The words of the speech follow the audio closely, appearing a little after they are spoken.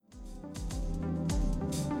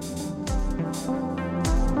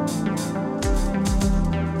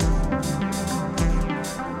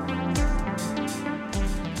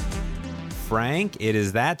Frank. It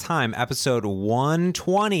is that time, episode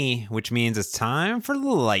 120, which means it's time for the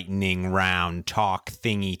lightning round talk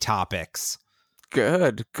thingy topics.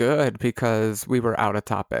 Good, because we were out of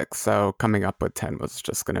topics, so coming up with 10 was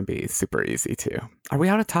just going to be super easy too. Are we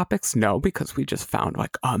out of topics? No, because we just found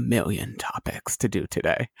like a million topics to do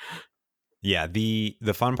today. Yeah, the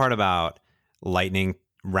fun part about lightning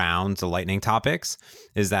rounds, the lightning topics,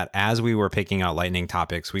 is that as we were picking out lightning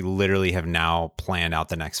topics, we literally have now planned out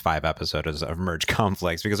the next 5 episodes of Merge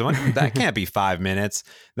Conflicts, because that can't be 5 minutes.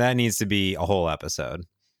 That needs to be a whole episode.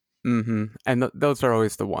 Mm-hmm. And those are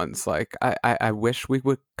always the ones. Like I wish we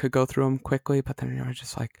could go through them quickly, but then you're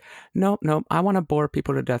just like, nope. I want to bore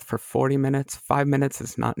people to death for 40 minutes. 5 minutes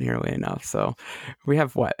is not nearly enough. So we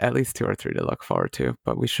have at least 2 or 3 to look forward to,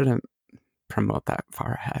 but we shouldn't promote that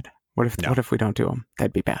far ahead. What if we don't do them?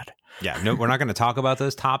 That'd be bad. Yeah, no, we're not going to talk about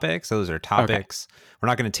those topics. Those are topics. Okay. We're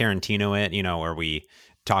not going to Tarantino it, where we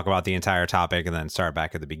talk about the entire topic and then start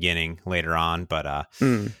back at the beginning later on. But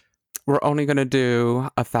we're only going to do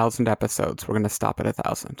 1,000 episodes. We're going to stop at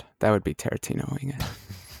 1,000. That would be Tarantinoing it.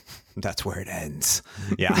 That's where it ends.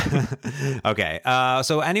 Yeah. Okay.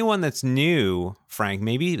 So anyone that's new, Frank,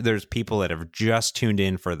 maybe there's people that have just tuned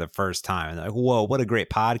in for the first time and they're like, whoa, what a great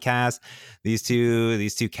podcast. These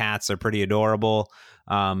two cats are pretty adorable.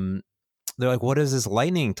 They're like, what is this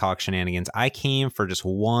lightning talk shenanigans? I came for just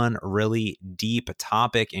one really deep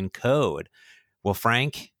topic in code. Well,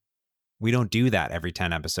 Frank, we don't do that every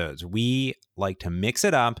 10 episodes. We like to mix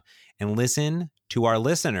it up and listen to our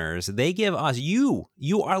listeners. They give us, you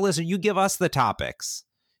our listener, you give us the topics.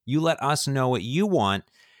 You let us know what you want.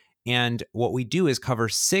 And what we do is cover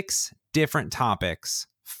 6 different topics,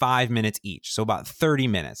 5 minutes each. So about 30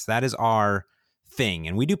 minutes. That is our thing.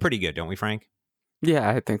 And we do pretty good, don't we, Frank? Yeah,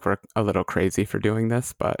 I think we're a little crazy for doing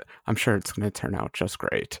this, but I'm sure it's going to turn out just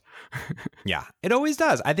great. Yeah, it always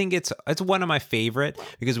does. I think it's one of my favorite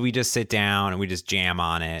because we just sit down and we just jam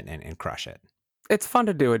on it and crush it. It's fun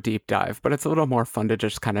to do a deep dive, but it's a little more fun to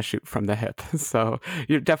just kind of shoot from the hip. So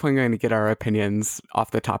you're definitely going to get our opinions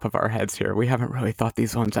off the top of our heads here. We haven't really thought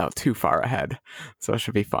these ones out too far ahead, so it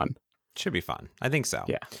should be fun. Should be fun. I think so.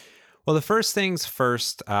 Yeah. Well, the first things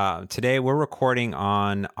first, today we're recording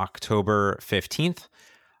on October 15th.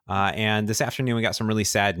 And this afternoon, we got some really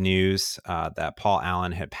sad news that Paul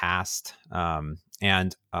Allen had passed.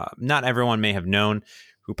 And not everyone may have known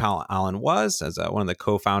who Paul Allen was as one of the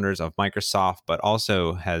co-founders of Microsoft, but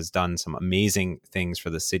also has done some amazing things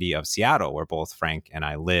for the city of Seattle, where both Frank and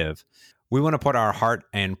I live. We want to put our heart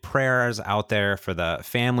and prayers out there for the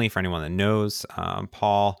family, for anyone that knows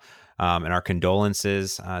Paul. And our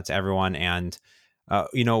condolences to everyone. And,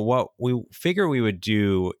 what we figure we would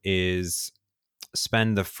do is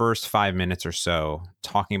spend the first 5 minutes or so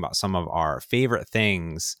talking about some of our favorite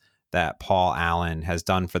things that Paul Allen has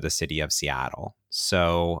done for the city of Seattle.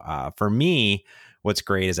 So for me, what's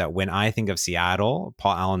great is that when I think of Seattle,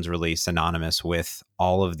 Paul Allen's really synonymous with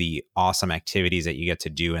all of the awesome activities that you get to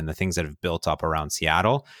do and the things that have built up around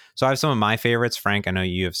Seattle. So I have some of my favorites. Frank, I know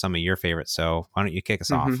you have some of your favorites. So why don't you kick us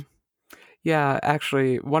off? Yeah,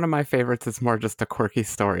 actually, one of my favorites is more just a quirky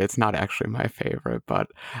story. It's not actually my favorite, but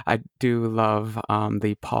I do love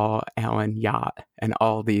the Paul Allen yacht and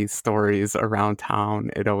all these stories around town.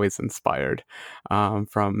 It always inspired,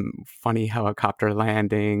 from funny helicopter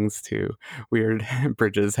landings to weird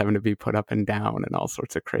bridges having to be put up and down and all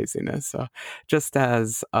sorts of craziness. So just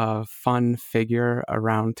as a fun figure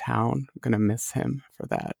around town, I'm going to miss him for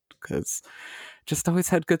that because just always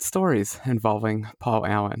had good stories involving Paul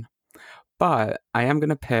Allen. But I am going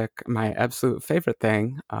to pick my absolute favorite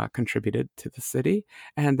thing contributed to the city,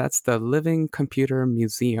 and that's the Living Computer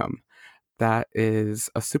Museum. That is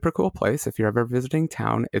a super cool place. If you're ever visiting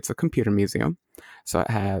town, it's a computer museum. So it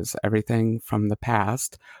has everything from the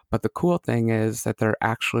past. But the cool thing is that they're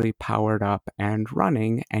actually powered up and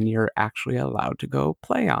running, and you're actually allowed to go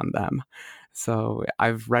play on them. So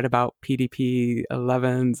I've read about PDP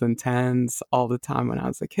 11s and 10s all the time when I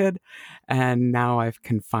was a kid, and now I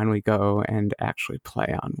can finally go and actually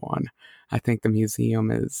play on one. I think the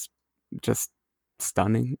museum is just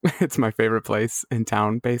stunning. It's my favorite place in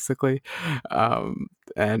town, basically,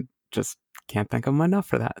 and just can't thank them enough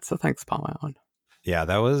for that. So thanks, Paul Allen. Yeah,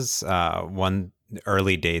 that was one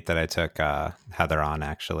early date that I took Heather on,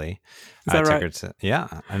 actually. Is that I right? took her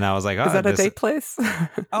to, and I was like, oh, is that a date place?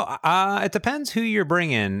 It depends who you're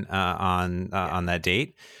bringing on that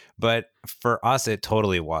date. But for us, it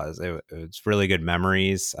totally was. It's really good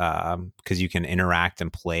memories because you can interact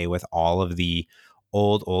and play with all of the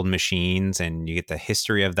old machines and you get the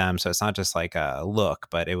history of them. So it's not just like a look,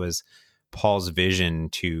 but it was Paul's vision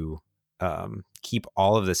to keep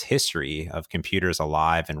all of this history of computers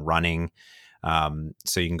alive and running.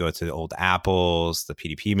 So you can go to the old Apples, the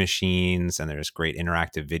PDP machines, and there's great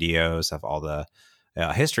interactive videos of all the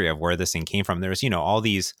history of where this thing came from. There's, all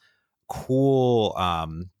these cool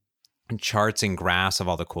charts and graphs of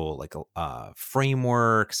all the cool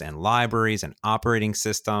frameworks and libraries and operating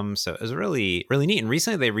systems. So it was really, really neat. And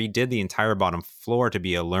recently they redid the entire bottom floor to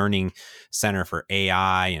be a learning center for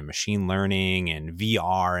AI and machine learning and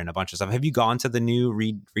VR and a bunch of stuff. Have you gone to the new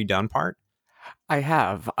redone part? I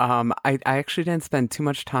have. I actually didn't spend too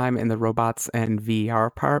much time in the robots and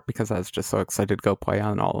VR part because I was just so excited to go play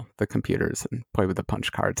on all the computers and play with the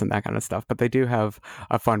punch cards and that kind of stuff. But they do have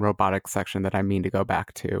a fun robotics section that I mean to go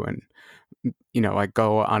back to, and like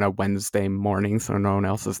go on a Wednesday morning so no one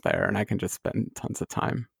else is there and I can just spend tons of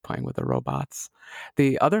time playing with the robots.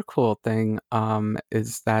 The other cool thing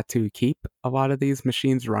is that to keep a lot of these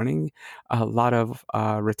machines running, a lot of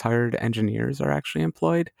retired engineers are actually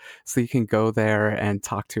employed. So you can go there and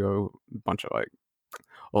talk to a bunch of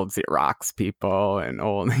old Xerox people and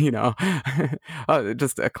old,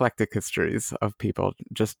 just eclectic histories of people,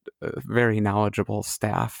 just very knowledgeable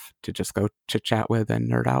staff to just go chit chat with and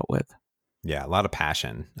nerd out with. Yeah, a lot of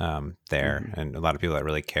passion there, and a lot of people that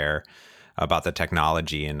really care about the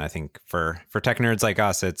technology. And I think for tech nerds like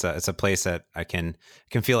us, it's a place that I can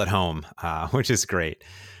feel at home, which is great.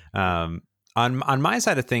 On my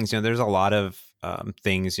side of things, there's a lot of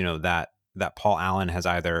things that Paul Allen has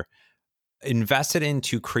either invested in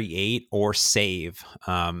to create or save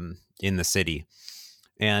in the city.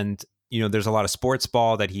 And there's a lot of sports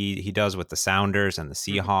ball that he does with the Sounders and the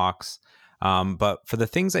Seahawks. But for the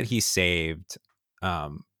things that he saved,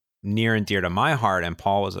 near and dear to my heart, and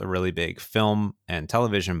Paul was a really big film and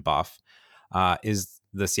television buff, is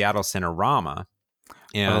the Seattle Cinerama.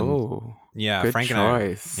 And yeah, good Frank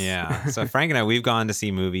choice. and I, so Frank and I, we've gone to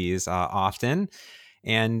see movies often,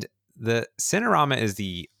 and the Cinerama is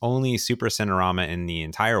the only super Cinerama in the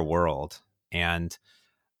entire world. And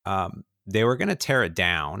they were going to tear it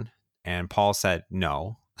down, and Paul said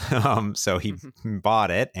no. So he bought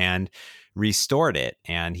it and restored it,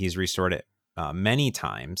 and he's restored it many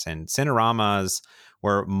times. And Cineramas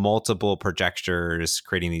were multiple projectors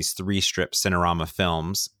creating these 3-strip Cinerama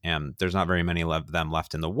films, and there's not very many of them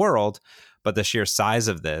left in the world, but the sheer size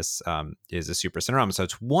of this is a super Cinerama. So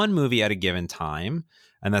it's one movie at a given time,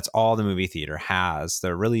 and that's all the movie theater has.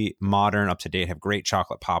 They're really modern, up to date, have great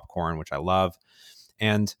chocolate popcorn, which I love.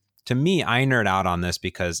 And to me, I nerd out on this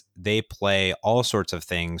because they play all sorts of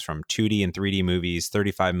things from 2D and 3D movies,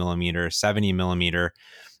 35 millimeter, 70 millimeter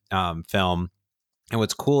film. And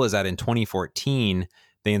what's cool is that in 2014,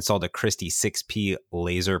 they installed a Christie 6P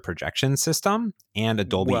laser projection system and a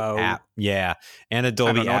Dolby app. Yeah. And a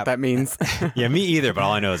Dolby I don't know app. what that means. Yeah, me either, but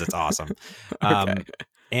all I know is it's awesome. Okay.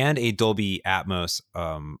 And a Dolby Atmos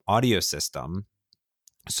audio system.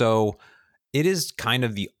 So it is kind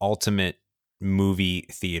of the ultimate movie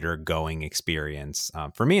theater going experience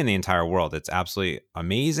for me in the entire world. It's absolutely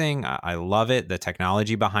amazing. I love it, the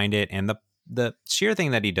technology behind it, and the sheer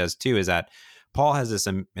thing that he does too is that Paul has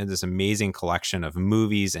this amazing collection of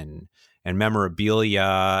movies and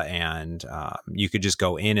memorabilia, and you could just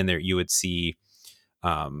go in and there you would see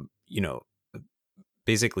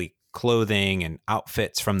basically clothing and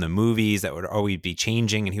outfits from the movies that would always be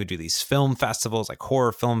changing. And he would do these film festivals, like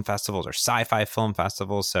horror film festivals or sci-fi film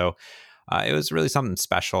festivals. So it was really something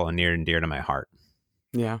special and near and dear to my heart.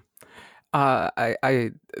 Yeah.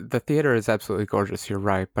 The theater is absolutely gorgeous. You're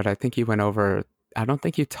right. But I think you went over, I don't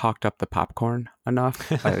think you talked up the popcorn enough.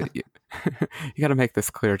 You got to make this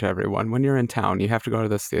clear to everyone. When you're in town, you have to go to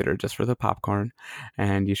this theater just for the popcorn,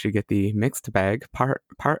 and you should get the mixed bag, part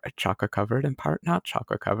chocolate covered and part not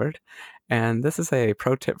chocolate covered. And this is a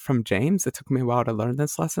pro tip from James. It took me a while to learn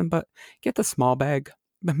this lesson, but get the small bag.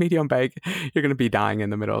 The medium bag, you're going to be dying in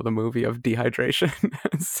the middle of the movie of dehydration.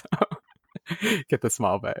 So get the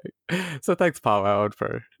small bag. So thanks, Paul Allen,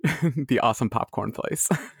 for the awesome popcorn place.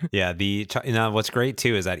 Yeah, what's great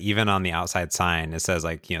too is that even on the outside sign, it says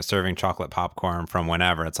serving chocolate popcorn from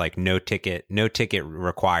whenever. It's like no ticket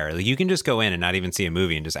required. Like, you can just go in and not even see a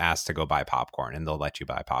movie and just ask to go buy popcorn, and they'll let you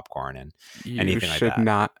buy popcorn and anything like that. You should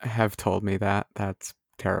not have told me that. That's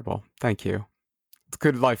terrible. Thank you. It's a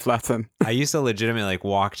good life lesson. I used to legitimately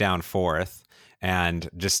walk down 4th and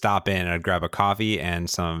just stop in and I'd grab a coffee and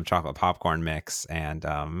some chocolate popcorn mix and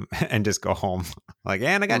just go home.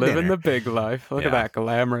 And I got living dinner. the big life. Look at that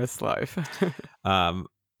glamorous life.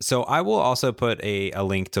 So I will also put a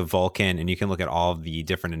link to Vulcan, and you can look at all of the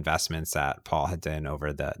different investments that Paul had done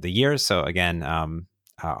over the years. So again,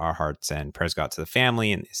 our hearts and prayers go out to the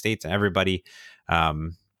family and the estates and everybody.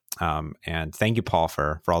 And thank you, Paul,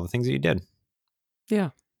 for all the things that you did.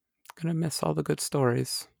 Yeah. Gonna miss all the good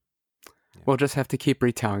stories. We'll just have to keep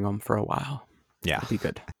retelling them for a while. Yeah. It'll be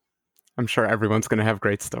good. I'm sure everyone's going to have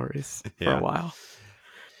great stories for a while.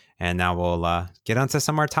 And now we'll get onto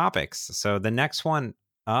some more topics. So the next one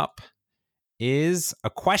up is a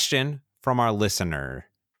question from our listener,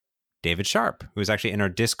 David Sharp, who's actually in our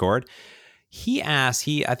Discord. He asked,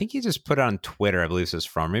 I think he just put it on Twitter, I believe this was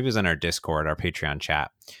from, maybe it was in our Discord, our Patreon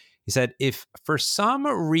chat. He said, if for some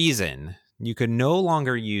reason you could no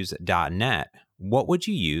longer use .NET, what would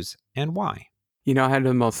you use and why? You know, I had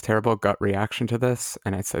the most terrible gut reaction to this,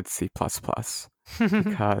 and I said C++.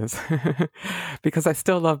 because because I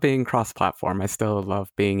still love being cross-platform. I still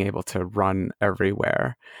love being able to run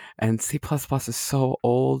everywhere. And C++ is so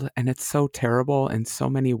old and it's so terrible in so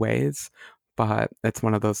many ways, but it's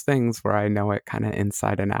one of those things where I know it kind of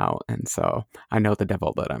inside and out. And so I know the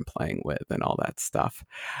devil that I'm playing with and all that stuff.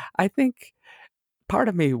 I think part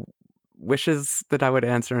of me wishes that I would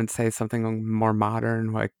answer and say something more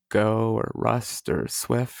modern like Go or Rust or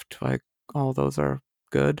Swift. Like all those are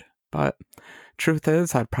good, but truth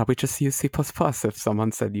is, I'd probably just use C++ if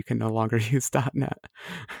someone said you can no longer use .NET.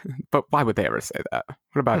 But why would they ever say that?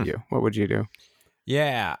 What about you? What would you do?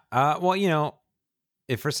 Yeah. Well, you know,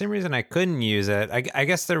 if for some reason I couldn't use it, I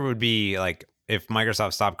guess there would be like if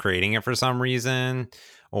Microsoft stopped creating it for some reason,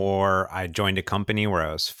 or I joined a company where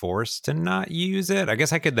I was forced to not use it, I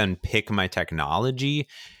guess I could then pick my technology.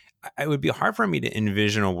 It would be hard for me to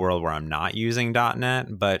envision a world where I'm not using .NET,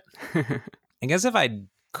 but I guess if I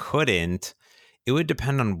couldn't, it would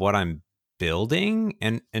depend on what I'm building,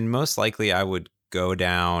 and most likely I would go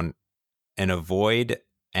down and avoid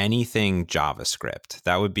anything JavaScript.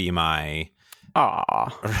 That would be my...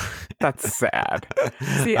 Aw, that's sad.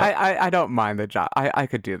 See, I don't mind the job. I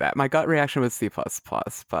could do that. My gut reaction was C++,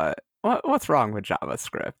 but what's wrong with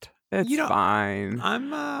JavaScript? It's fine.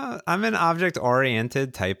 I'm an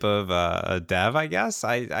object-oriented type of dev, I guess.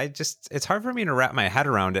 I just, it's hard for me to wrap my head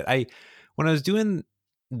around it. When I was doing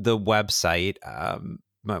the website,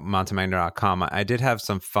 montemagno.com, I did have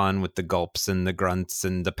some fun with the gulps and the grunts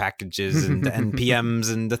and the packages and the npms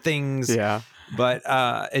and the things. Yeah. But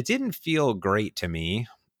it didn't feel great to me.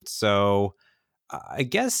 So I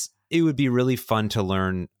guess it would be really fun to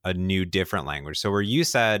learn a new, different language. So where you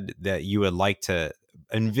said that you would like to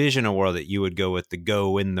envision a world that you would go with the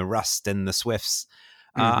Go and the Rust and the Swifts,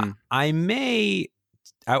 I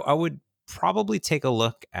would probably take a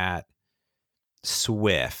look at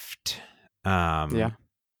Swift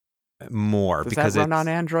more. Does because that run on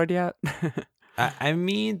Android yet? I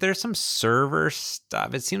mean, there's some server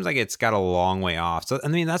stuff. It seems like it's got a long way off. So, I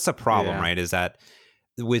mean, that's the problem, right? Is that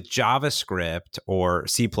with JavaScript or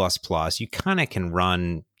C++, you kind of can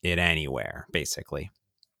run it anywhere, basically.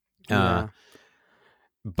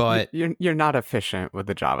 But you're not efficient with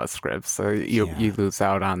the JavaScript, so you lose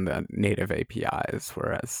out on the native APIs,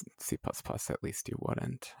 whereas C++ at least you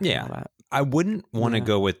wouldn't. Yeah, I wouldn't want to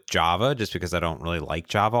go with Java just because I don't really like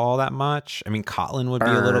Java all that much. I mean, Kotlin would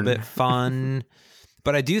be a little bit fun,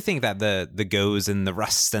 but I do think that the Go's and the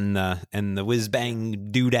Rust and the whiz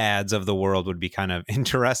bang doodads of the world would be kind of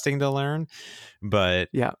interesting to learn. But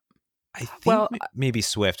yeah. I think maybe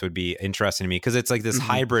Swift would be interesting to me because it's like this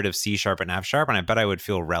hybrid of C# and F#, and I bet I would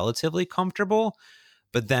feel relatively comfortable.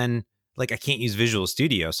 But then, like, I can't use Visual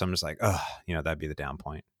Studio, so I'm just like, that'd be the down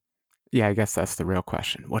point. Yeah, I guess that's the real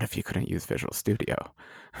question. What if you couldn't use Visual Studio?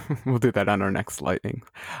 We'll do that on our next Lightning.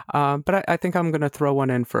 But I think I'm going to throw one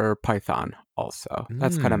in for Python also.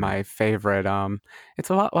 That's kind of my favorite. It's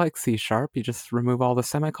a lot like C#. You just remove all the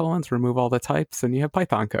semicolons, remove all the types, and you have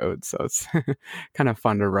Python code. So it's kind of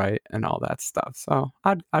fun to write and all that stuff. So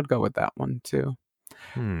I'd go with that one too.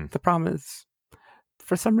 The problem is,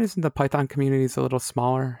 for some reason, the Python community is a little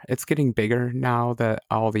smaller. It's getting bigger now that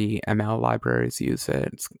all the ML libraries use it.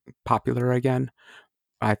 It's popular again.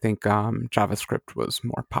 I think JavaScript was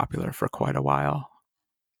more popular for quite a while.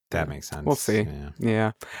 That makes sense. We'll see.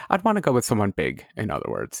 Yeah. I'd want to go with someone big, in other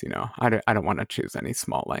words. I don't want to choose any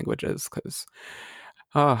small languages because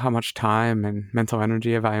how much time and mental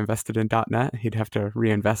energy have I invested in .NET? You'd have to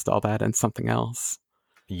reinvest all that in something else.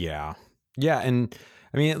 Yeah. Yeah, and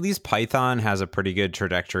I mean, at least Python has a pretty good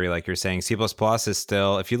trajectory, like you're saying. C++ is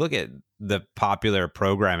still, if you look at the popular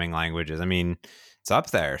programming languages, I mean, it's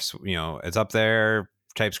up there. It's up there.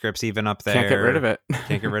 TypeScript's even up there. Can't get rid of it.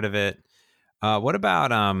 Can't get rid of it. What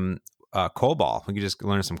about COBOL? We could just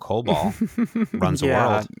learn some COBOL. Runs the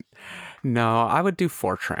world. No, I would do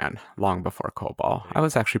Fortran long before COBOL. I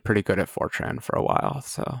was actually pretty good at Fortran for a while,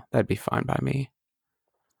 so that'd be fine by me.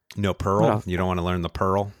 No Perl? You don't want to learn the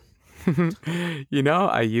Perl?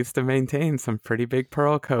 I used to maintain some pretty big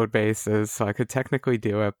Perl code bases, so I could technically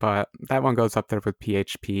do it, but that one goes up there with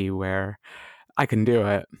PHP, where I can do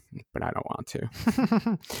it, but I don't want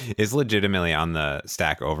to. It's legitimately on the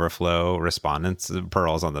Stack Overflow respondents.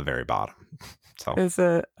 Perl's on the very bottom. So Is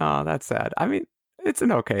it? Oh, that's sad. I mean, it's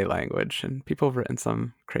an okay language, and people have written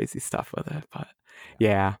some crazy stuff with it. But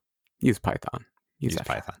yeah, use Python. use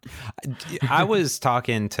Python. I was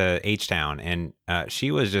talking to H-Town, and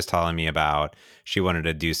she was just telling me about she wanted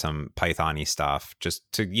to do some Python-y stuff just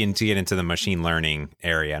to get into the machine learning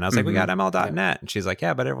area. And I was like, we got ML.NET. And she's like,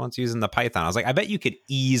 yeah, but everyone's using the Python. I was like, I bet you could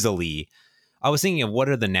easily. I was thinking of what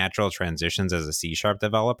are the natural transitions as a C#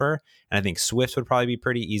 developer. And I think Swift would probably be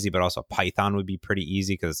pretty easy, but also Python would be pretty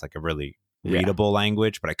easy because it's like a really readable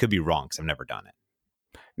language. But I could be wrong because I've never done it.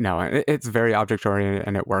 No, it's very object-oriented,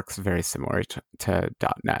 and it works very similar to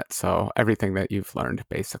 .NET. So everything that you've learned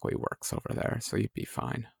basically works over there. So you'd be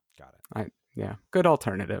fine. Got it. Yeah, good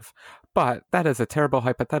alternative. But that is a terrible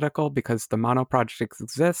hypothetical because the Mono project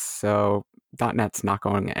exists, so .NET's not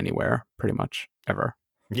going anywhere pretty much ever.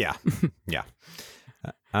 Yeah. Yeah.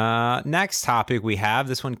 Next topic we have,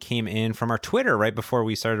 this one came in from our Twitter right before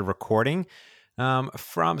we started recording.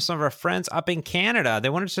 From some of our friends up in Canada. They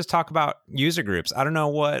wanted to just talk about user groups. I don't know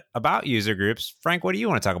what about user groups. Frank, what do you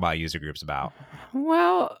want to talk about user groups about?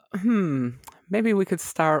 Well, maybe we could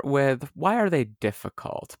start with why are they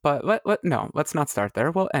difficult? But let's not start there.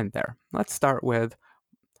 We'll end there. Let's start with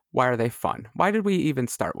why are they fun? Why did we even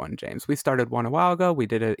start one, James? We started one a while ago. We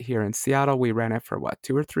did it here in Seattle. We ran it for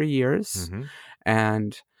 2 or 3 years.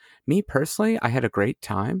 And me personally, I had a great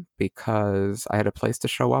time because I had a place to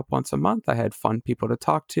show up once a month. I had fun people to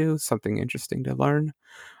talk to, something interesting to learn,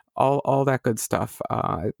 all that good stuff.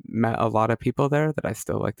 I met a lot of people there that I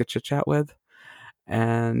still like to chit chat with,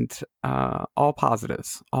 and all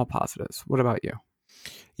positives, all positives. What about you?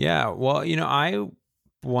 Yeah, well, I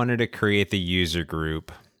wanted to create the user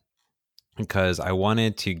group because I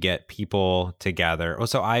wanted to get people together.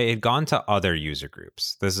 So I had gone to other user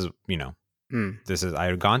groups. I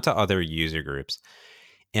had gone to other user groups,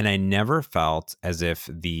 and I never felt as if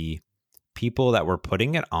the people that were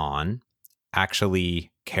putting it on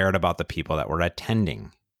actually cared about the people that were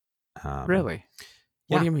attending. Really?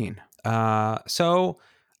 What do you mean? So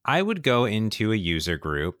I would go into a user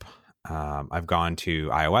group. I've gone to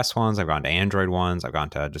iOS ones, I've gone to Android ones, I've gone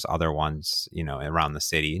to just other ones, around the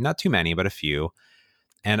city. Not too many, but a few.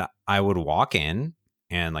 And I would walk in,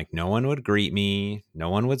 and like no one would greet me, no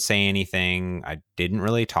one would say anything. I didn't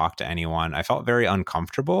really talk to anyone. I felt very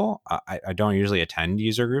uncomfortable. I don't usually attend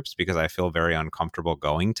user groups because I feel very uncomfortable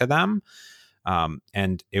going to them.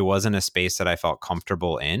 And it wasn't a space that I felt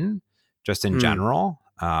comfortable in, just in general.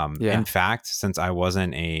 In fact, since I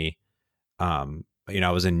wasn't I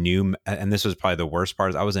was a new, and this was probably the worst part,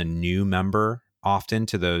 is I was a new member often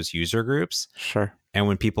to those user groups. Sure. And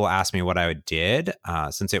when people asked me what I did,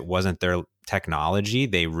 since it wasn't their technology,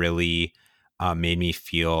 they really made me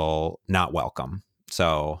feel not welcome.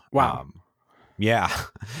 So, wow. Yeah.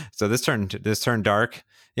 So this turned dark.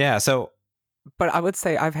 Yeah. So, but I would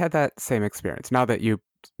say I've had that same experience now that you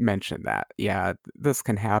mentioned that. Yeah, this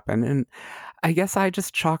can happen. And I guess I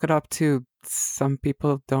just chalk it up to some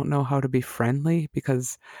people don't know how to be friendly,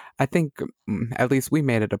 because I think at least we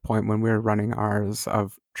made it a point when we were running ours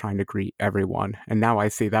of trying to greet everyone. And now I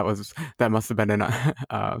see that must have been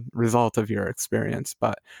a result of your experience.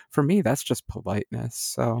 But for me, that's just politeness.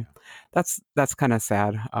 So that's kind of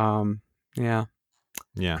sad. Yeah.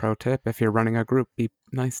 Yeah. Pro tip: if you're running a group, be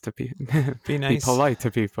nice to people. Be nice. Be polite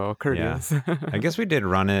to people. Courteous. Yeah. I guess we did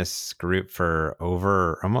run this group for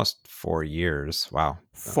over almost 4 years. Wow.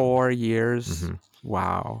 4 years. Mm-hmm.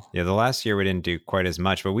 Wow. Yeah. The last year we didn't do quite as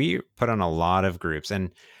much, but we put on a lot of groups.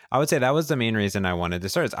 And I would say that was the main reason I wanted to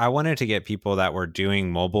start. Is I wanted to get people that were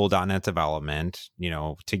doing mobile.NET development,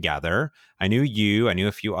 together. I knew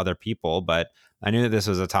a few other people, but I knew that this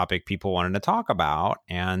was a topic people wanted to talk about.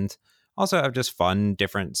 And also have just fun,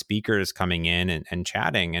 different speakers coming in and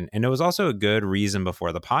chatting. And it was also a good reason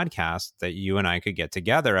before the podcast that you and I could get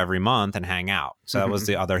together every month and hang out. So that was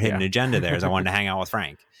the other hidden agenda there, is I wanted to hang out with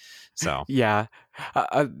Frank. So yeah,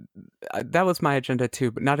 that was my agenda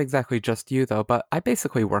too, but not exactly just you though. But I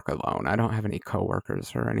basically work alone. I don't have any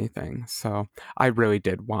coworkers or anything. So I really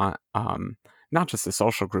did want not just a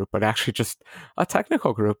social group, but actually just a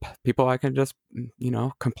technical group. People I can just,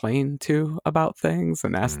 complain to about things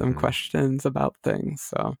and ask them questions about things.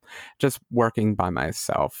 So just working by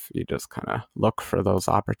myself, you just kind of look for those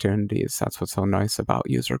opportunities. That's what's so nice about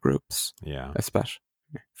user groups. Yeah. Especially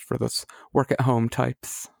for those work at home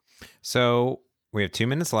types. So we have 2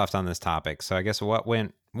 minutes left on this topic. So I guess what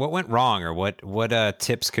went wrong, or what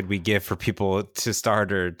tips could we give for people to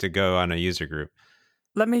start or to go on a user group?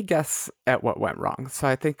 Let me guess at what went wrong. So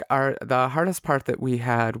I think the hardest part that we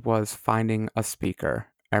had was finding a speaker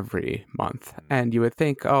every month. And you would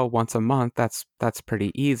think, oh, once a month, that's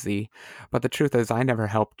pretty easy. But the truth is I never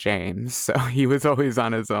helped James. So he was always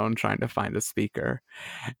on his own trying to find a speaker.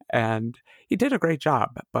 And he did a great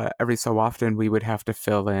job, but every so often we would have to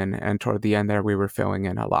fill in. And toward the end there, we were filling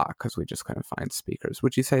in a lot because we just couldn't find speakers.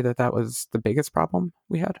 Would you say that that was the biggest problem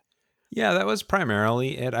we had? Yeah, that was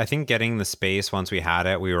primarily it. I think getting the space, once we had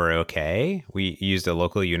it, we were okay. We used a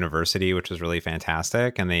local university, which was really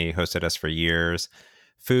fantastic, and they hosted us for years.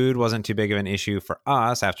 Food wasn't too big of an issue for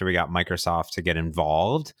us after we got Microsoft to get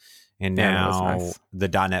involved. And Yeah, that was now nice.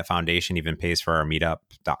 the .NET Foundation even pays for our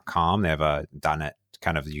meetup.com. They have a .NET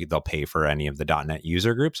kind of, they'll pay for any of the .NET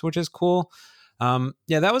user groups, which is cool.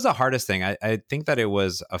 Yeah, that was the hardest thing. I think that it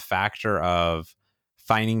was a factor of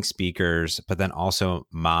finding speakers, but then also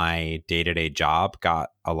my day-to-day job got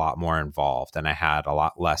a lot more involved and I had a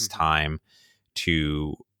lot less Mhm. time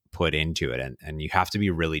to put into it. And you have to be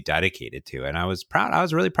really dedicated to it. And I was proud. I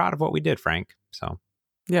was really proud of what we did, Frank. So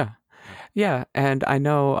Yeah. Yeah, and I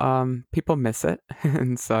know people miss it,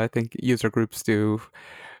 and so I think user groups do.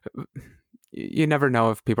 You never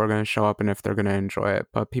know if people are going to show up and if they're going to enjoy it,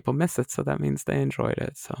 but people miss it, so that means they enjoyed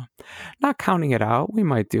it. So, not counting it out, we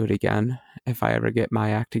might do it again if I ever get my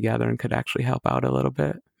act together and could actually help out a little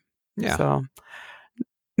bit. yeah. So,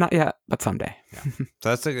 not yet, but someday.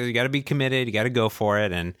 Yeah. So you got to be committed. You got to go for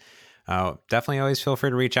it. And definitely always feel free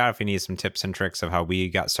to reach out if you need some tips and tricks of how we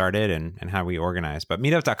got started and how we organize. But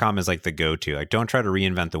meetup.com is like the go-to. Like, don't try to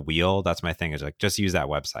reinvent the wheel. That's my thing, is like, just use that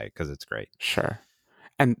website because it's great. Sure.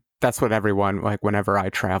 And that's what everyone, like, whenever I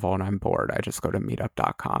travel and I'm bored, I just go to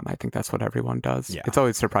meetup.com. I think that's what everyone does. Yeah. It's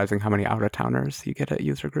always surprising how many out-of-towners you get at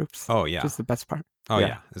user groups. Oh, yeah. Which is the best part. Oh,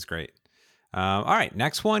 yeah. It's great. All right.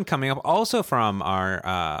 Next one coming up, also from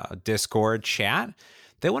our Discord chat.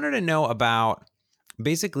 They wanted to know about,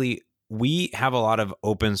 basically, we have a lot of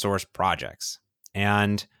open source projects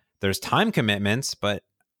and there's time commitments, but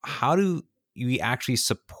how do we actually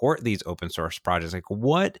support these open source projects? Like,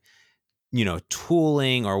 what,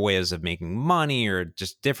 tooling or ways of making money or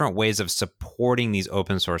just different ways of supporting these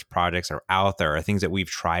open source projects are out there, or things that we've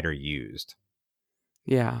tried or used?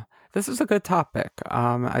 Yeah, this is a good topic.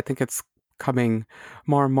 I think it's coming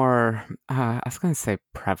more and more. I was going to say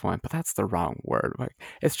prevalent, but that's the wrong word. Like,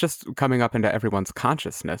 it's just coming up into everyone's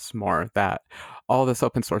consciousness more that all this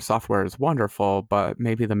open source software is wonderful, but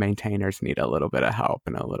maybe the maintainers need a little bit of help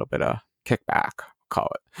and a little bit of kickback. Call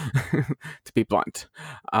it, to be blunt.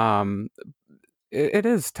 Um, it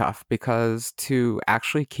is tough because to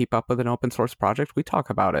actually keep up with an open source project, we talk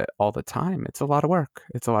about it all the time. It's a lot of work.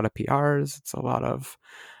 It's a lot of PRs. It's a lot of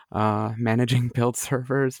managing build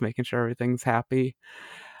servers, making sure everything's happy.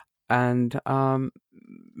 And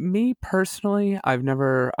me personally, I've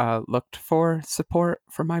never looked for support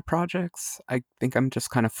for my projects. I think I'm just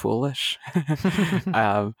kind of foolish.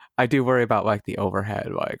 I do worry about like the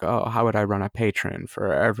overhead, like, oh, how would I run a patron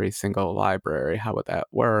for every single library? How would that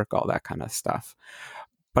work? All that kind of stuff.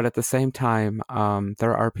 But at the same time,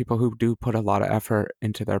 there are people who do put a lot of effort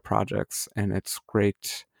into their projects, and it's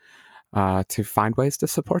great to find ways to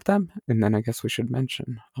support them. And then I guess we should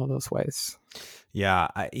mention all those ways. Yeah.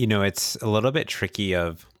 It's a little bit tricky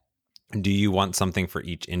of, do you want something for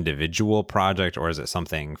each individual project or is it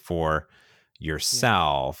something for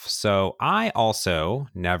yourself? Yeah. So I also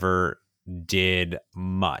never did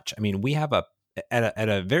much. I mean, we have at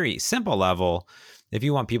a very simple level, if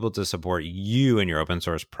you want people to support you in your open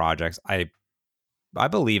source projects, I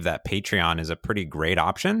believe that Patreon is a pretty great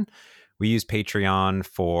option. We use Patreon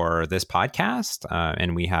for this podcast,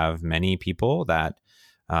 and we have many people that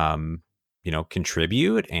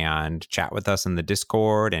contribute and chat with us in the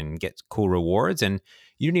Discord and get cool rewards. And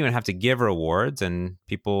you don't even have to give rewards, and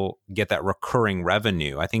people get that recurring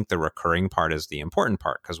revenue. I think the recurring part is the important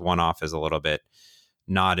part, because one-off is a little bit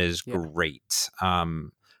not as great.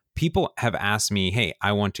 People have asked me, hey,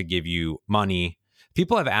 I want to give you money.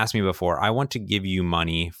 People have asked me before, I want to give you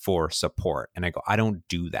money for support. And I go, I don't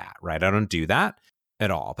do that, right? I don't do that at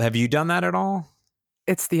all. Have you done that at all?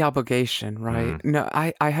 It's the obligation, right? No,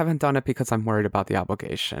 I haven't done it because I'm worried about the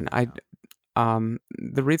obligation.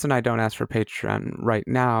 The reason I don't ask for Patreon right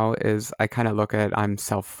now is I kind of look at, I'm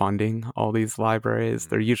self-funding all these libraries.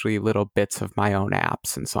 They're usually little bits of my own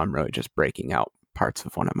apps, and so I'm really just breaking out parts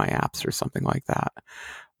of one of my apps or something like that.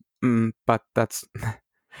 But that's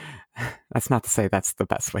not to say that's the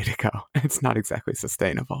best way to go. It's not exactly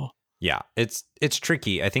sustainable. Yeah, it's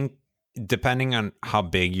tricky. I think depending on how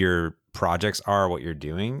big your projects are, what you're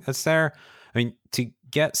doing, it's there. I mean, to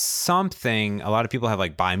get something, a lot of people have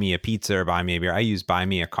like buy me a pizza or buy me a beer. I use buy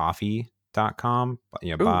me a coffee buyme.com.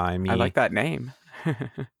 Ooh, Buy I like me. that name.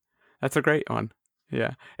 That's a great one.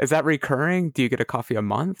 Yeah. Is that recurring? Do you get a coffee a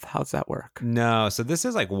month? How's that work? No, so this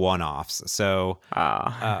is like one-offs. So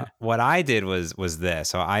Ah, what I did was this.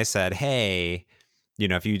 So I said, hey,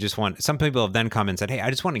 if you just want, some people have then come and said, hey, I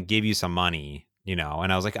just want to give you some money, and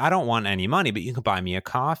I was like, I don't want any money, but you can buy me a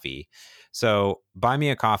coffee. So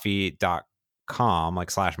buymeacoffee.com, like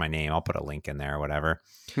slash my name. I'll put a link in there or whatever.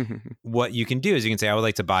 What you can do is you can say, I would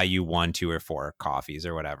like to buy you 1, 2, or 4 coffees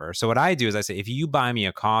or whatever. So what I do is I say, if you buy me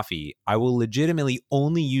a coffee, I will legitimately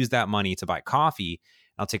only use that money to buy coffee.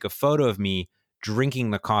 I'll take a photo of me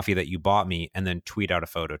drinking the coffee that you bought me and then tweet out a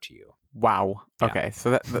photo to you. wow. Yeah. Okay,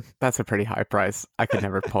 so that's a pretty high price. I could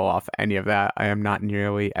never pull off any of that. I am not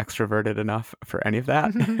nearly extroverted enough for any of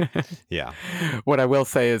that. Yeah. What I will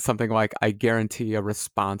say is something like, I guarantee a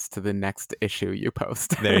response to the next issue you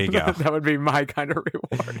post. There you go. That would be my kind of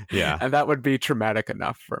reward. Yeah. And that would be traumatic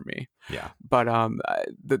enough for me. Yeah. But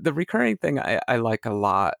the recurring thing I like a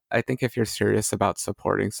lot. I think if you're serious about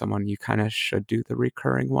supporting someone, you kind of should do the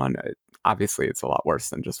recurring one. Obviously, it's a lot worse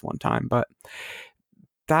than just one time, but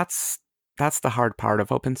that's the hard part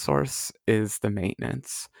of open source is the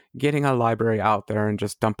maintenance. Getting a library out there and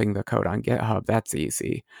just dumping the code on GitHub, that's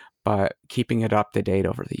easy. But keeping it up to date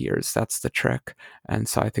over the years, that's the trick. And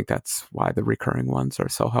so I think that's why the recurring ones are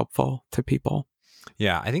so helpful to people.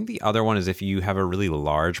 Yeah, I think the other one is if you have a really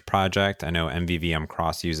large project. I know MVVM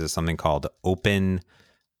Cross uses something called Open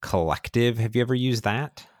Collective. Have you ever used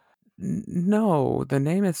that? No, the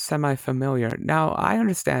name is semi-familiar. Now, I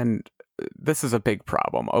understand this is a big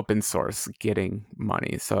problem, open source getting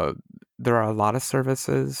money. So there are a lot of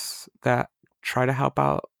services that try to help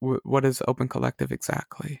out. What is Open Collective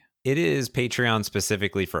exactly? It is Patreon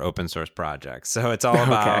specifically for open source projects. So it's all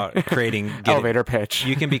about Okay. Elevator pitch.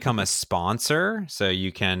 You can become a sponsor. So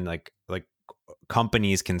you can like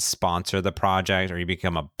companies can sponsor the project, or you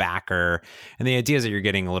become a backer. And the idea is that you're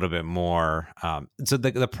getting a little bit more. So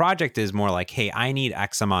the project is more like, hey, I need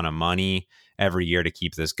X amount of money every year to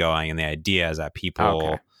keep this going. And the idea is that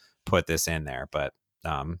people put this in there. But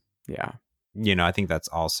yeah, I think that's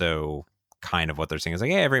also kind of what they're saying is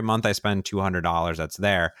like, hey, every month I spend $200 that's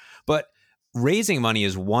there. But raising money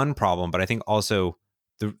is one problem. But I think also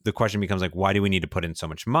the question becomes like, why do we need to put in so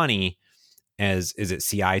much money? Is it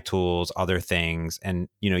CI tools, other things? And,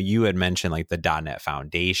 you had mentioned like the .NET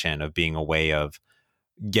Foundation of being a way of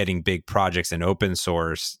getting big projects in open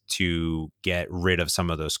source to get rid of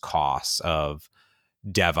some of those costs of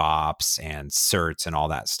DevOps and certs and all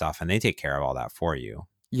that stuff. And they take care of all that for you.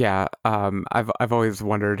 Yeah, I've always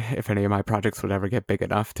wondered if any of my projects would ever get big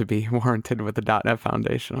enough to be warranted with the .NET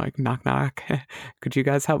Foundation. Like, knock, knock. Could you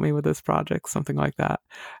guys help me with this project? Something like that.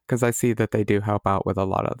 Because I see that they do help out with a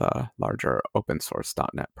lot of the larger open source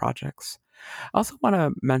 .NET projects. I also want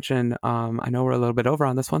to mention, I know we're a little bit over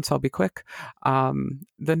on this one, so I'll be quick.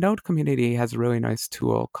 The Node community has a really nice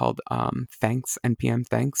tool called Thanks, NPM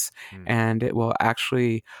Thanks, and it will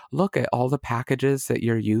actually look at all the packages that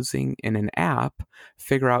you're using in an app,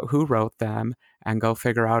 figure out who wrote them, and go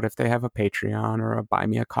figure out if they have a Patreon or a Buy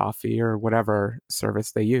Me a Coffee or whatever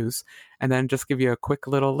service they use, and then just give you a quick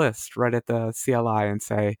little list right at the CLI and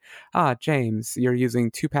say, James, you're using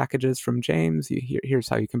 2 packages from James. Here's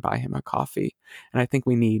how you can buy him a coffee. And I think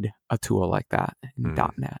we need a tool like that in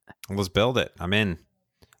 .NET. Let's build it. I'm in.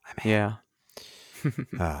 Yeah.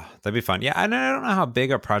 That'd be fun. Yeah, and I don't know how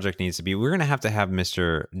big a project needs to be. We're going to have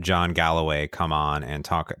Mr. John Galloway come on and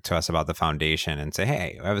talk to us about the foundation and say,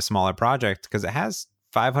 hey, I have a smaller project, because it has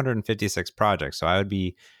 556 projects. So I would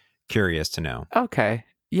be curious to know. Okay.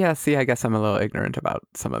 Yeah, see, I guess I'm a little ignorant about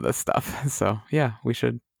some of this stuff. So yeah, we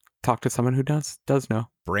should talk to someone who does know.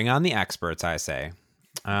 Bring on the experts, I say.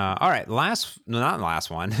 All right, not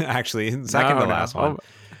last one, actually, second to last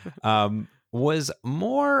one, was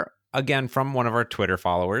more, again, from one of our Twitter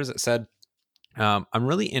followers. It said, I'm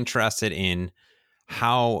really interested in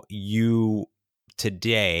how you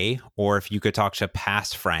today, or if you could talk to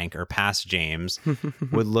past Frank or past James,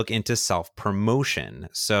 would look into self-promotion.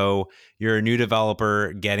 So you're a new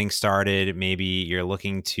developer getting started. Maybe you're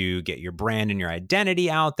looking to get your brand and your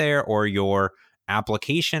identity out there, or your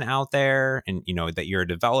application out there, and that you're a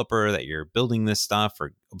developer, that you're building this stuff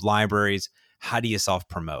for libraries. How do you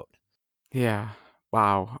self-promote? Yeah.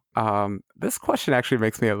 Wow. This question actually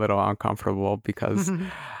makes me a little uncomfortable because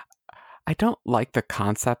I don't like the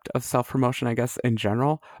concept of self-promotion, I guess, in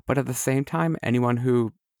general. But at the same time, anyone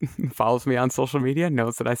who follows me on social media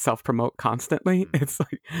knows that I self-promote constantly. It's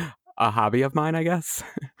like a hobby of mine, I guess.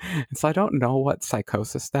 And so I don't know what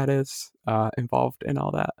psychosis that is involved in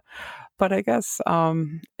all that. But I guess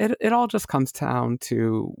it all just comes down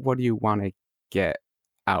to, what do you want to get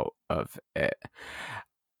out of it.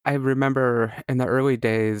 I remember in the early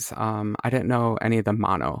days, I didn't know any of the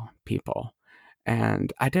mono people,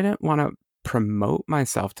 and I didn't want to promote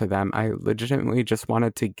myself to them. I legitimately just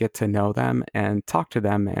wanted to get to know them and talk to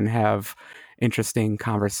them and have interesting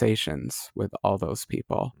conversations with all those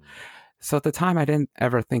people. So at the time, I didn't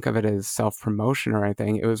ever think of it as self promotion or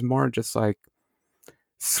anything. It was more just like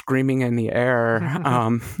screaming in the air,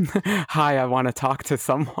 hi, I want to talk to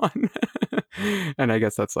someone. And I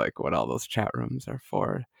guess that's like what all those chat rooms are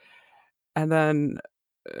for. And then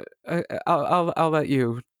I'll let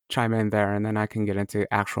you chime in there, and then I can get into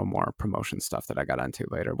actual more promotion stuff that I got into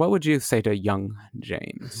later. What would you say to young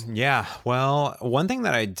James? Yeah. Well, one thing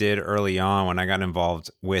that I did early on when I got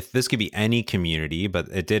involved with this could be any community, but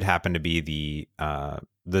it did happen to be the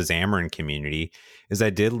Xamarin community, is I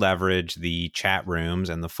did leverage the chat rooms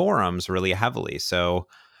and the forums really heavily. So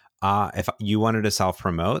if you wanted to self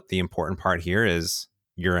promote, the important part here is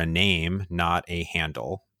you're a name, not a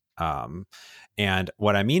handle. And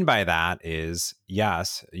what I mean by that is,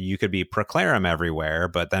 yes, you could be Proclarum everywhere,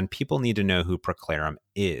 but then people need to know who Proclarum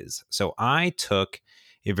is. So I took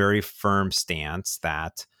a very firm stance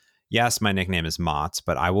that, yes, my nickname is Motts,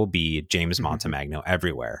 but I will be James Montemagno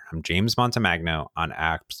everywhere. I'm James Montemagno on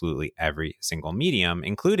absolutely every single medium,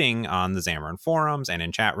 including on the Xamarin forums and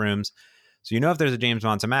in chat rooms. So if there's a James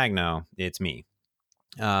Montemagno, it's me.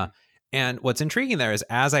 And what's intriguing there is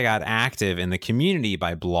as I got active in the community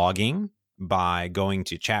by blogging, by going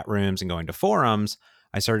to chat rooms and going to forums,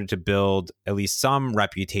 I started to build at least some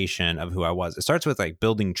reputation of who I was. It starts with like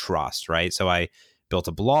building trust, right? So I built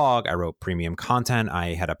a blog, I wrote premium content,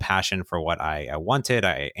 I had a passion for what I wanted,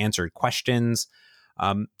 I answered questions.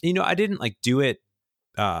 I didn't like do it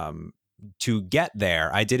to get there.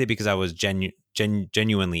 I did it because I was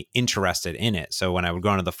genuinely interested in it. So when I would go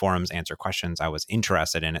onto the forums, answer questions, I was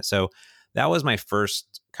interested in it. So that was my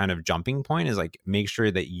first kind of jumping point, is like, make sure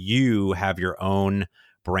that you have your own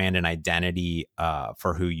brand and identity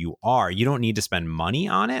for who you are. You don't need to spend money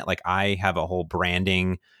on it. Like I have a whole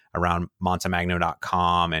branding around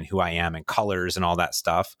montemagno.com and who I am and colors and all that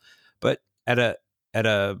stuff. But at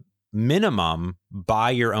a minimum,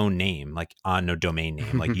 buy your own name, like on a domain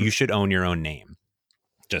name. Like you should own your own name.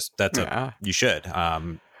 Just you should.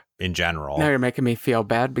 In general. Now you're making me feel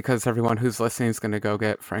bad because everyone who's listening is going to go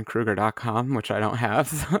get frankkruger.com, which I don't have.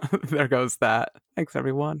 So there goes that. Thanks,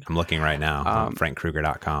 everyone. I'm looking right now.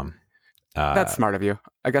 frankkruger.com. That's smart of you.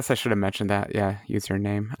 I guess I should have mentioned that. Yeah, use your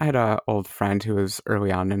name. I had an old friend who was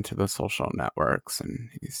early on into the social networks, and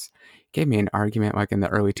he gave me an argument like in the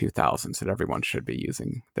early 2000s that everyone should be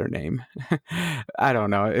using their name. I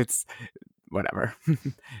don't know. It's whatever.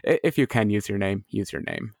 If you can use your name, use your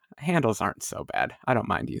name. Handles aren't so bad. I don't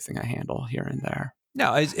mind using a handle here and there.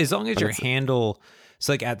 No, as long as your handle,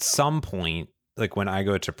 so like at some point, like when I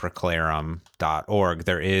go to proclarum.org,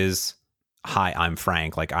 there is, hi, I'm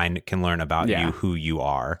Frank. Like I can learn about you, who you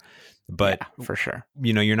are. But for sure,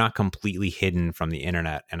 you're not completely hidden from the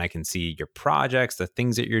internet, and I can see your projects, the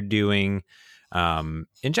things that you're doing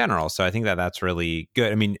in general. So I think that that's really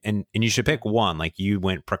good. I mean, and you should pick one. Like you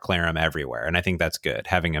went Proclarum everywhere, and I think that's good.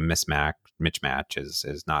 Having a mismatch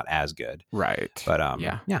is not as good, right? But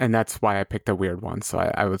yeah, and that's why I picked a weird one. So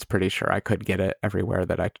I was pretty sure I could get it everywhere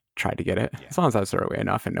that I tried to get it, as long as I was early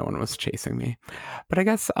enough and no one was chasing me. But I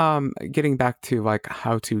guess getting back to like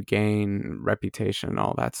how to gain reputation and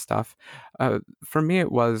all that stuff, for me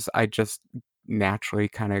it was, I just naturally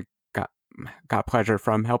kind of got pleasure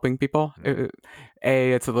from helping people.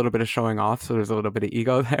 It's a little bit of showing off, so there's a little bit of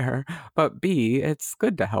ego there. But B, it's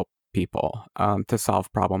good to help people to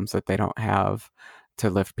solve problems that they don't have, to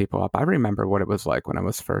lift people up. I remember what it was like when I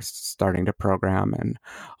was first starting to program and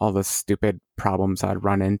all the stupid problems I'd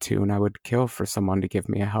run into, and I would kill for someone to give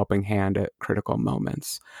me a helping hand at critical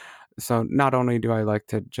moments. So not only do I like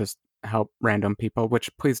to just help random people, which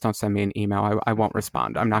please don't send me an email. I won't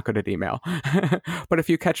respond. I'm not good at email. But if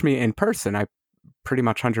you catch me in person, I pretty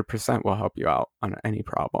much 100% will help you out on any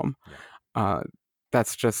problem.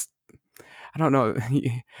 That's just, I don't know.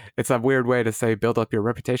 It's a weird way to say build up your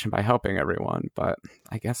reputation by helping everyone, but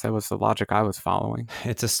I guess that was the logic I was following.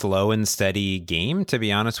 It's a slow and steady game, to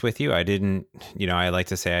be honest with you. I didn't, I like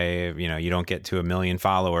to say, you don't get to 1 million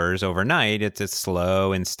followers overnight. It's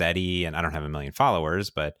slow and steady, and I don't have 1 million followers,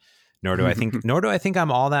 but nor do I think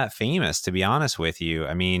I'm all that famous, to be honest with you.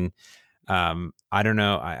 I mean, I don't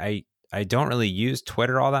know. I don't really use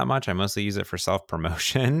Twitter all that much. I mostly use it for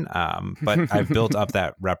self-promotion. But I've built up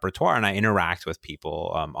that repertoire, and I interact with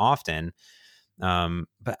people often.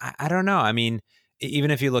 But I don't know. I mean, even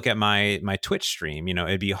if you look at my Twitch stream,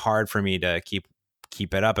 it'd be hard for me to keep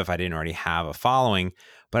it up if I didn't already have a following.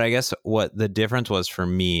 But I guess what the difference was for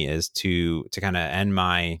me is to kind of end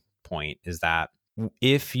my point is that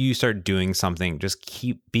if you start doing something, just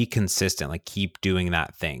be consistent, like keep doing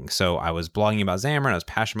that thing. So I was blogging about Xamarin. I was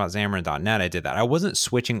passionate about Xamarin.net. I did that. I wasn't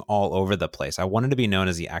switching all over the place. I wanted to be known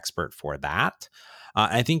as the expert for that.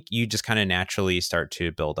 I think you just kind of naturally start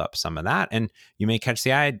to build up some of that, and you may catch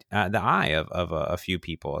the eye of a few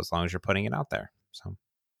people as long as you're putting it out there. So,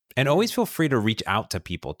 and always feel free to reach out to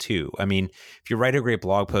people too. I mean, if you write a great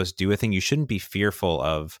blog post, do a thing, you shouldn't be fearful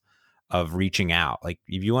of reaching out. Like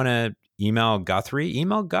if you want to email Guthrie,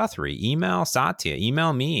 email Satya,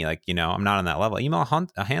 email me. Like, I'm not on that level. Email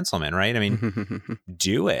Hanselman, right? I mean,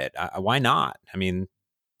 do it. Why not? I mean,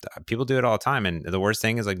 people do it all the time. And the worst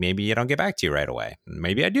thing is like, maybe I don't get back to you right away.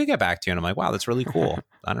 Maybe I do get back to you. And I'm like, wow, that's really cool.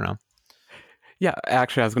 I don't know. Yeah,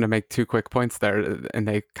 actually, I was going to make 2 quick points there, and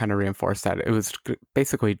they kind of reinforce that. It was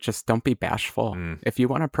basically just don't be bashful. If you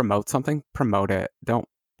want to promote something, promote it. Don't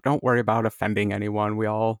worry about offending anyone. We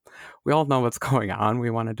all know what's going on. We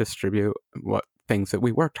want to distribute what things that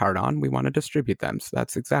we worked hard on. We want to distribute them. So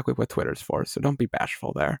that's exactly what Twitter's for. So don't be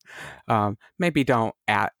bashful there. Maybe don't @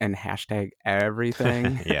 and hashtag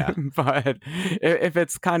everything. Yeah. But if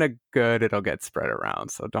it's kind of good, it'll get spread around.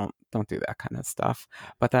 So don't do that kind of stuff.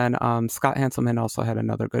 But then Scott Hanselman also had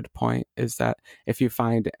another good point, is that if you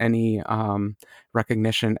find any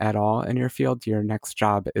recognition at all in your field, your next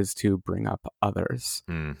job is to bring up others.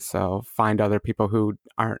 So find other people who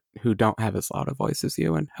don't have as loud a voice as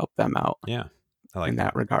you and help them out. Yeah. I like in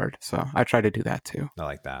that regard. So I try to do that too. I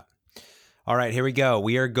like that. All right, here we go.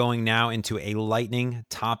 We are going now into a lightning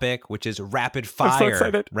topic, which is rapid fire. I'm so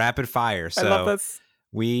excited. Rapid fire. So I love this.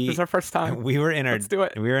 This is our first time. We were in Let's do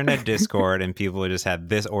it. We were in a Discord, and people just had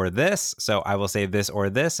this or this. So I will say this or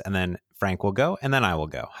this, and then Frank will go, and then I will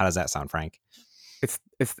go. How does that sound, Frank? It's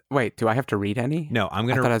wait, do I have to read any? No, I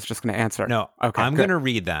thought I was just going to answer. No, okay, I'm going to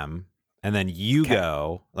read them. And then you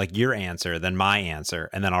go, like your answer, then my answer,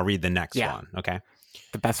 and then I'll read the next one. Okay.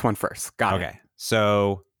 The best one first. Got it. Okay.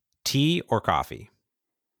 So tea or coffee?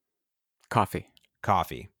 Coffee.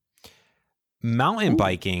 Coffee. Mountain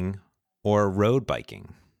biking or road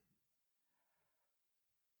biking?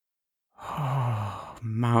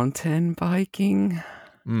 Mountain biking.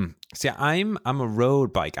 See, I'm a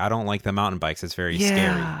road bike. I don't like the mountain bikes. It's very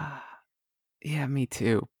scary. Yeah, me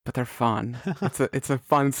too. But they're fun. It's a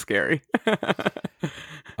fun scary.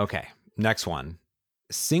 Okay, next one: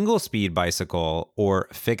 single speed bicycle or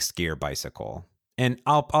fixed gear bicycle. And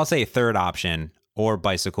I'll say third option, or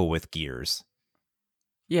bicycle with gears.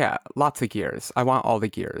 Yeah, lots of gears. I want all the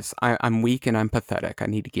gears. I'm weak and I'm pathetic. I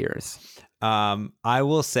need gears. I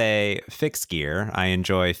will say fixed gear. I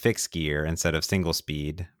enjoy fixed gear instead of single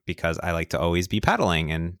speed because I like to always be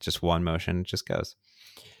pedaling and just one motion just goes.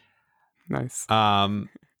 Nice.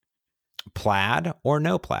 Plaid or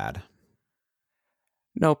no plaid?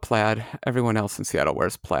 No plaid. Everyone else in Seattle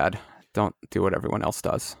wears plaid. Don't do what everyone else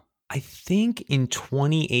does. I think in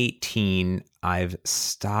 2018, I've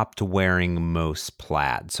stopped wearing most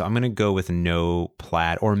plaid. So I'm going to go with no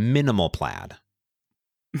plaid or minimal plaid.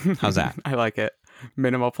 How's that? I like it.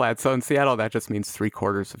 Minimal plaid. So in Seattle, that just means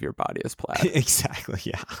 3/4 of your body is plaid. Exactly.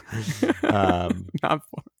 Yeah. Not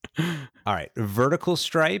all right. Vertical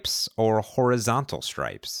stripes or horizontal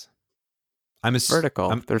stripes? Vertical.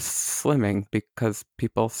 They're slimming because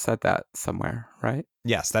people said that somewhere, right?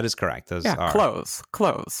 Yes, that is correct. Those are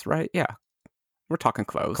clothes, right? Yeah. We're talking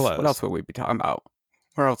clothes. What else would we be talking about?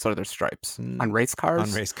 Where else are there stripes? On race cars?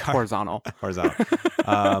 On race cars. Horizontal. Horizontal.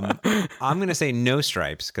 I'm going to say no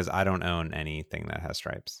stripes because I don't own anything that has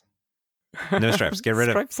stripes. No stripes. Get rid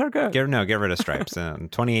stripes are good. Get rid of stripes.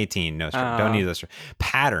 2018, no stripes. Don't need those stripes.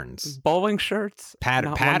 Patterns. Bowling shirts.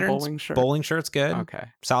 Patterns. Bowling shirts, good. Okay.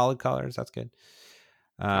 Solid colors. That's good.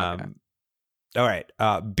 Okay. All right.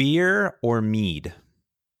 Beer or mead?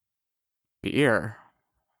 Beer.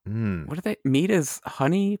 What are they? Mead is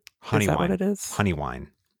honey. Honey is that wine. What it is? Honey wine.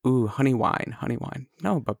 Ooh, honey wine.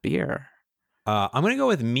 No, but beer. I'm going to go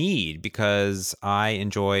with mead because I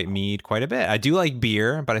enjoy mead quite a bit. I do like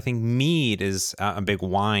beer, but I think mead is a big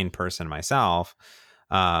wine person myself.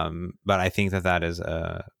 But I think that is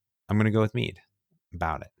I'm going to go with mead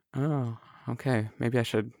about it. Oh, okay. Maybe I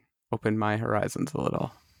should open my horizons a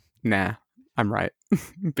little. Nah, I'm right.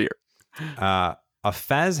 Beer. A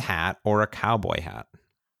fez hat or a cowboy hat?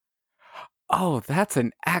 Oh, that's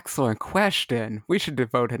an excellent question. We should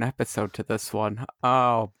devote an episode to this one.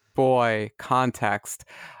 Oh, boy, context.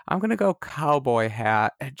 I'm going to go cowboy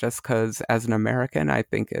hat just because as an American, I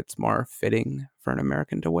think it's more fitting for an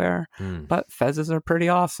American to wear. But fezzes are pretty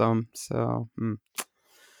awesome. So,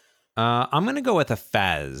 I'm going to go with a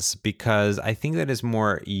fez because I think that is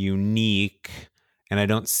more unique and I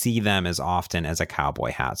don't see them as often as a cowboy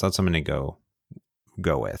hat. So that's what I'm going to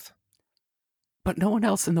go with. But no one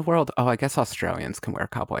else in the world. Oh, I guess Australians can wear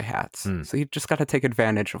cowboy hats. So you just got to take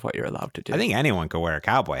advantage of what you're allowed to do. I think anyone could wear a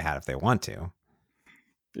cowboy hat if they want to.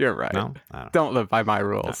 You're right. No? Don't live by my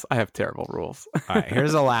rules. No. I have terrible rules. All right,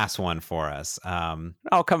 here's the last one for us.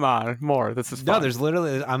 Oh, come on. More. This is fun. No, there's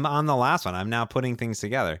literally, I'm on the last one. I'm now putting things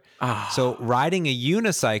together. So riding a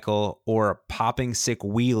unicycle or popping sick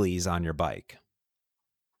wheelies on your bike?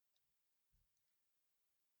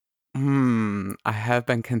 I have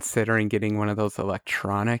been considering getting one of those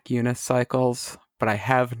electronic unicycles, but I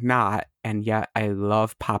have not. And yet I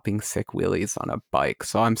love popping sick wheelies on a bike.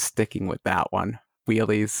 So I'm sticking with that one.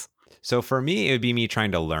 Wheelies. So for me, it would be me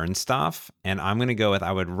trying to learn stuff. And I'm going to go with,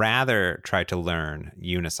 I would rather try to learn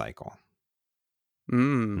unicycle.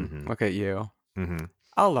 Look at you.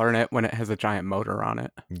 I'll learn it when it has a giant motor on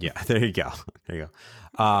it. Yeah, there you go. There you go.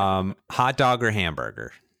 Hot dog or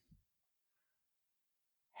hamburger?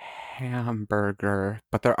 Hamburger,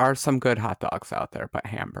 but there are some good hot dogs out there, but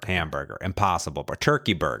hamburger. Impossible, but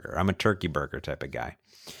turkey burger. I'm a turkey burger type of guy.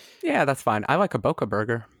 Yeah, that's fine. I like a Boca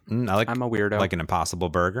burger. I'm a weirdo. Like an Impossible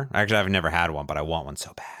burger. Actually, I've never had one, but I want one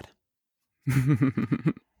so bad.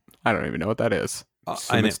 I don't even know what that is.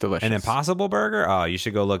 It's delicious. An Impossible burger? Oh, you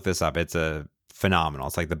should go look this up. It's phenomenal.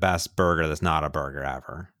 It's like the best burger that's not a burger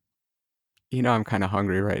ever. You know, I'm kind of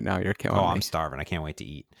hungry right now. You're killing me. Oh, I'm starving. I can't wait to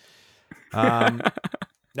eat.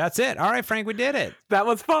 That's it. All right, Frank, we did it. That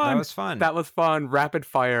was fun. Rapid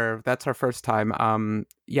fire. That's our first time.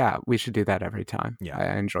 Yeah, we should do that every time. Yeah.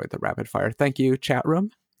 I enjoyed the rapid fire. Thank you, chat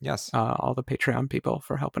room. Yes. All the Patreon people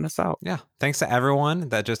for helping us out. Yeah. Thanks to everyone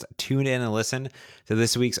that just tuned in and listened to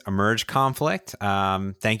this week's Emerge Conflict.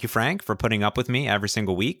 Thank you, Frank, for putting up with me every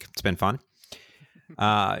single week. It's been fun.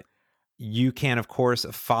 You can, of course,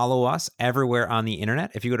 follow us everywhere on the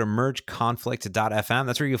internet. If you go to mergeconflict.fm,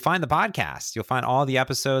 that's where you'll find the podcast. You'll find all the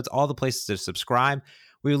episodes, all the places to subscribe.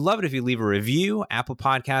 We would love it if you leave a review. Apple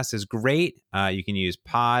Podcasts is great. You can use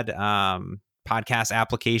podcast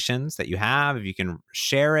applications that you have. If you can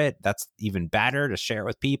share it, that's even better, to share it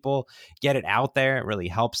with people. Get it out there. It really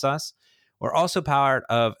helps us. We're also part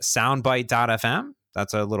of soundbite.fm.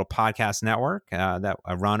 That's a little podcast network that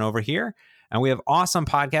I run over here. And we have awesome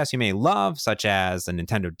podcasts you may love, such as the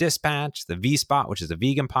Nintendo Dispatch, the V-Spot, which is a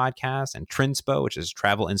vegan podcast, and Trinspo, which is a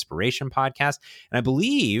travel inspiration podcast. And I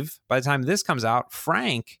believe by the time this comes out,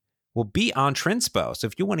 Frank will be on Trinspo. So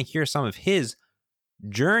if you want to hear some of his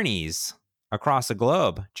journeys across the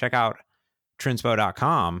globe, check out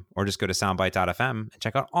trinspo.com or just go to soundbite.fm and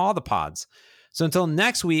check out all the pods. So until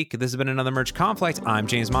next week, this has been another Merge Conflict. I'm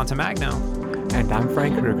James Montemagno. And I'm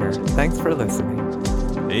Frank Kruger. Thanks for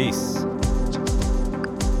listening. Peace.